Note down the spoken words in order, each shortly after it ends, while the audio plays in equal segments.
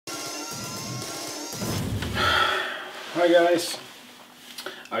Hi guys,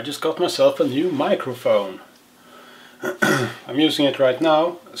 I just got myself a new microphone. I'm using it right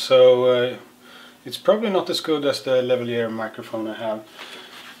now, so it's probably not as good as the lavalier microphone I have.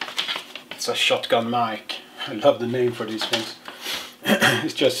 It's a shotgun mic. I love the name for these things.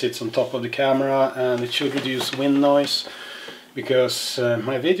 It just sits on top of the camera and it should reduce wind noise, because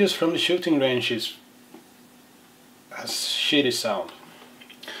my videos from the shooting range has shitty sound.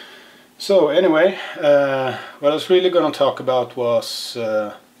 So anyway, what I was really going to talk about was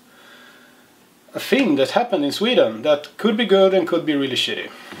a thing that happened in Sweden that could be good and could be really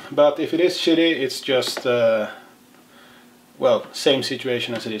shitty. But if it is shitty, it's just, well, same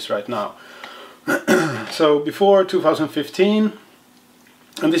situation as it is right now. So before 2015,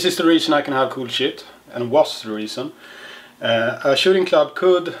 and this is the reason I can have cool shit, and was the reason, a shooting club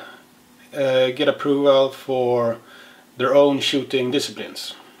could get approval for their own shooting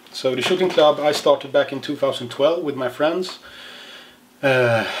disciplines. So the shooting club I started back in 2012 with my friends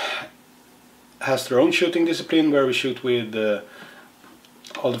has their own shooting discipline where we shoot with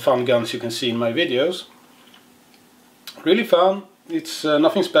all the fun guns you can see in my videos. Really fun. It's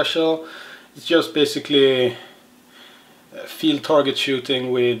nothing special. It's just basically field target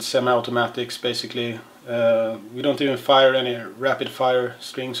shooting with semi-automatics basically. We don't even fire any rapid fire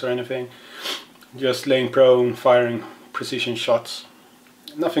strings or anything. Just laying prone, firing precision shots.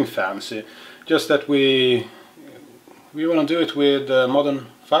 Nothing fancy, just that we want to do it with modern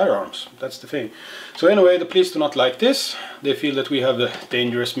firearms. That's the thing. So anyway, the police do not like this. They feel that we have the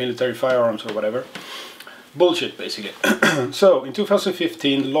dangerous military firearms or whatever. Bullshit, basically. So in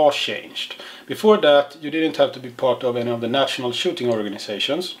 2015 the law changed. Before that you didn't have to be part of any of the national shooting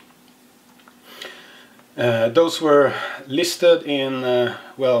organizations. Those were listed in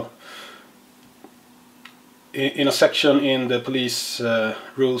well, in a section in the police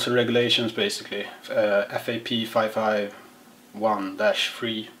rules and regulations, basically. FAP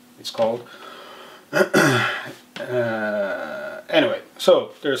 551-3 it's called. Anyway,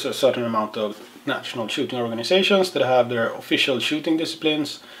 so there's a certain amount of national shooting organizations that have their official shooting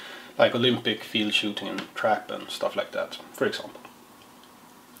disciplines, like Olympic field shooting and trap and stuff like that, for example.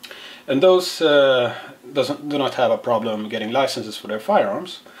 And those do not have a problem getting licenses for their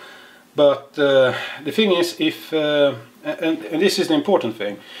firearms. But the thing is, if and this is the important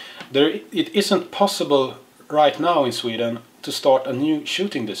thing, it isn't possible right now in Sweden to start a new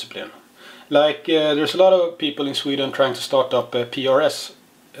shooting discipline. Like there's a lot of people in Sweden trying to start up PRS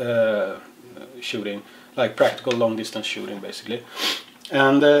shooting, like practical long distance shooting basically.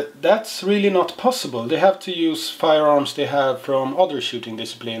 And that's really not possible. They have to use firearms they have from other shooting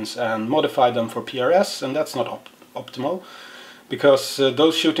disciplines and modify them for PRS, and that's not optimal. Because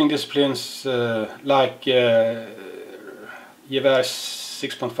those shooting disciplines like Gevär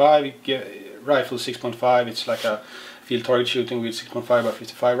 6.5, rifle 6.5, it's like a field target shooting with 6.5 by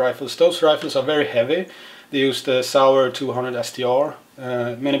 55 rifles. Those rifles are very heavy. They use the Sauer 200 STR.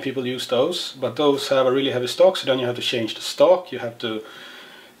 Many people use those, but those have a really heavy stock, so then you have to change the stock, you have to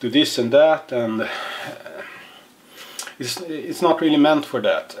do this and that, and it's not really meant for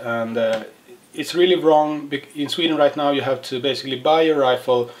that. And it's really wrong. In Sweden right now you have to basically buy a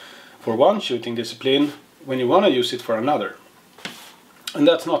rifle for one shooting discipline when you want to use it for another. And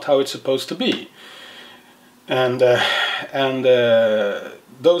that's not how it's supposed to be. And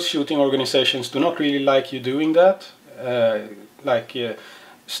those shooting organizations do not really like you doing that.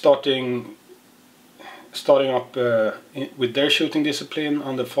 Starting up with their shooting discipline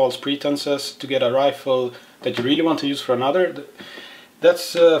under false pretenses to get a rifle that you really want to use for another.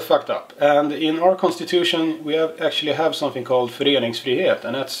 That's fucked up. And in our constitution we actually have something called föreningsfrihet,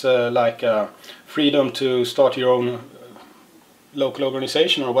 and that's like freedom to start your own local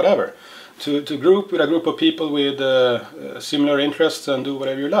organization or whatever. To group with a group of people with similar interests and do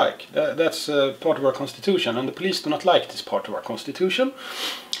whatever you like. That's part of our constitution, and the police do not like this part of our constitution.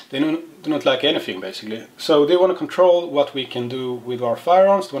 They do not like anything basically. So they want to control what we can do with our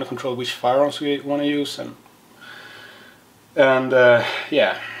firearms, they want to control which firearms we want to use, and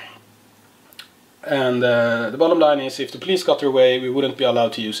yeah, and the bottom line is, if the police got their way, we wouldn't be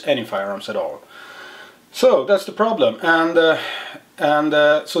allowed to use any firearms at all. So that's the problem, and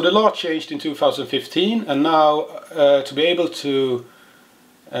so the law changed in 2015, and now to be able to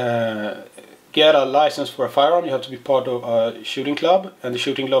get a license for a firearm you have to be part of a shooting club, and the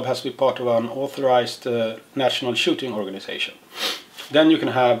shooting club has to be part of an authorized national shooting organization. Then you can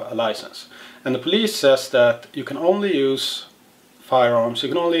have a license. And the police says that you can only use firearms,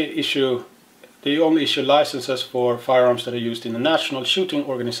 they only issue licenses for firearms that are used in the national shooting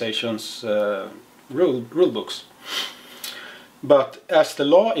organization's rule books. But as the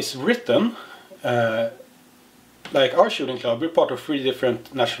law is written, like our shooting club, we're part of 3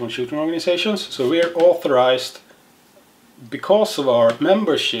 different national shooting organizations, so we're authorized because of our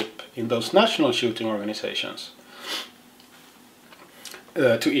membership in those national shooting organizations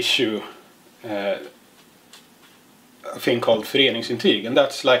to issue a thing called föreningsintyg, and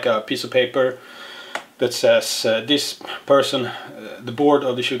that's like a piece of paper that says this person, the board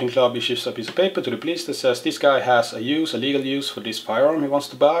of the shooting club issues a piece of paper to the police that says this guy has a legal use for this firearm he wants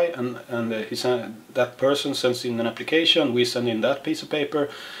to buy, and that person sends in an application, we send in that piece of paper,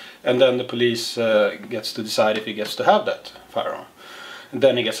 and then the police gets to decide if he gets to have that firearm. And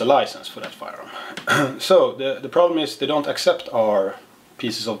then he gets a license for that firearm. So the problem is they don't accept our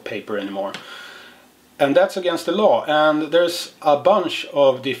pieces of paper anymore. And that's against the law, and there's a bunch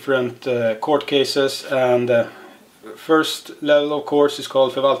of different court cases, and first level of courts is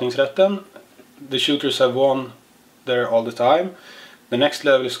called förvaltningsrätten. The shooters have won there all the time. The next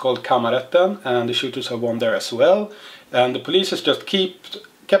level is called kammarrätten, and the shooters have won there as well. And the police has just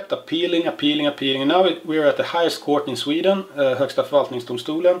kept appealing, and now we're at the highest court in Sweden, Högsta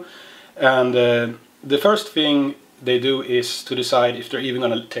förvaltningsdomstolen. And the first thing they do is to decide if they're even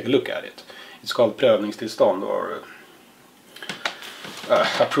going to take a look at it. It's called prövningstillstånd, or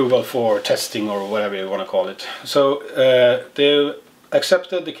approval for testing, or whatever you want to call it. So they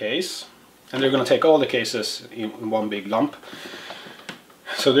accepted the case, and they're going to take all the cases in one big lump.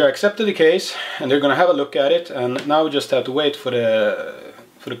 So they accepted the case, and they're going to have a look at it, and now we just have to wait for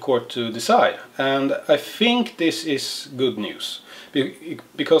the court to decide. And I think this is good news,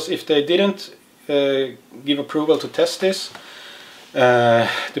 because if they didn't give approval to test this,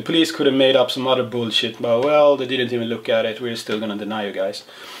 the police could have made up some other bullshit about, well, they didn't even look at it, we're still gonna deny you guys.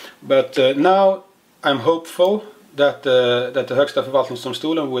 But now I'm hopeful that the Högsta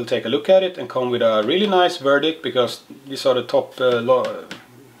förvaltningsdomstolen will take a look at it and come with a really nice verdict, because these are the top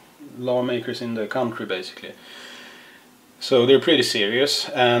lawmakers in the country, basically. So they're pretty serious,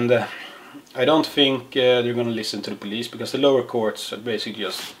 and I don't think they're gonna listen to the police, because the lower courts are basically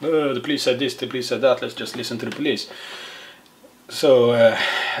just, the police said this, the police said that, let's just listen to the police. So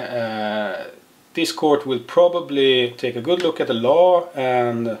this court will probably take a good look at the law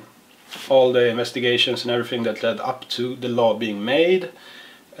and all the investigations and everything that led up to the law being made,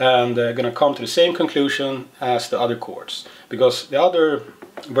 and they're going to come to the same conclusion as the other courts, because the other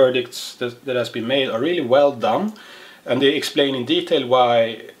verdicts that has been made are really well done, and they explain in detail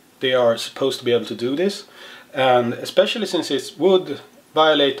why they are supposed to be able to do this, and especially since it would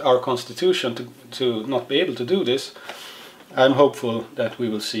violate our constitution to not be able to do this. I'm hopeful that we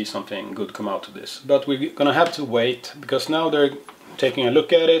will see something good come out of this, but we're gonna have to wait, because now they're taking a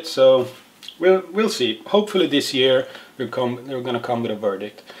look at it. So we'll see. Hopefully this year they're gonna come with a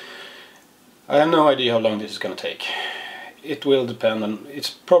verdict. I have no idea how long this is gonna take. It will depend on. It's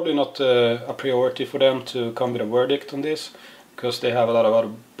probably not a priority for them to come with a verdict on this, because they have a lot of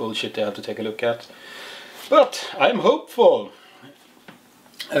other bullshit they have to take a look at. But I'm hopeful.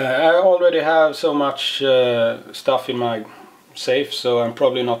 I already have so much stuff in my safe, so I'm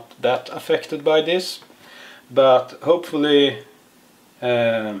probably not that affected by this, but hopefully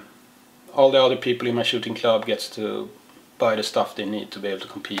all the other people in my shooting club gets to buy the stuff they need to be able to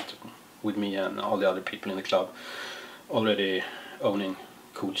compete with me and all the other people in the club already owning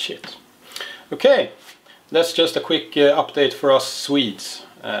cool shit. Okay, that's just a quick update for us Swedes.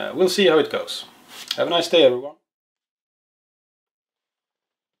 We'll see how it goes. Have a nice day, everyone.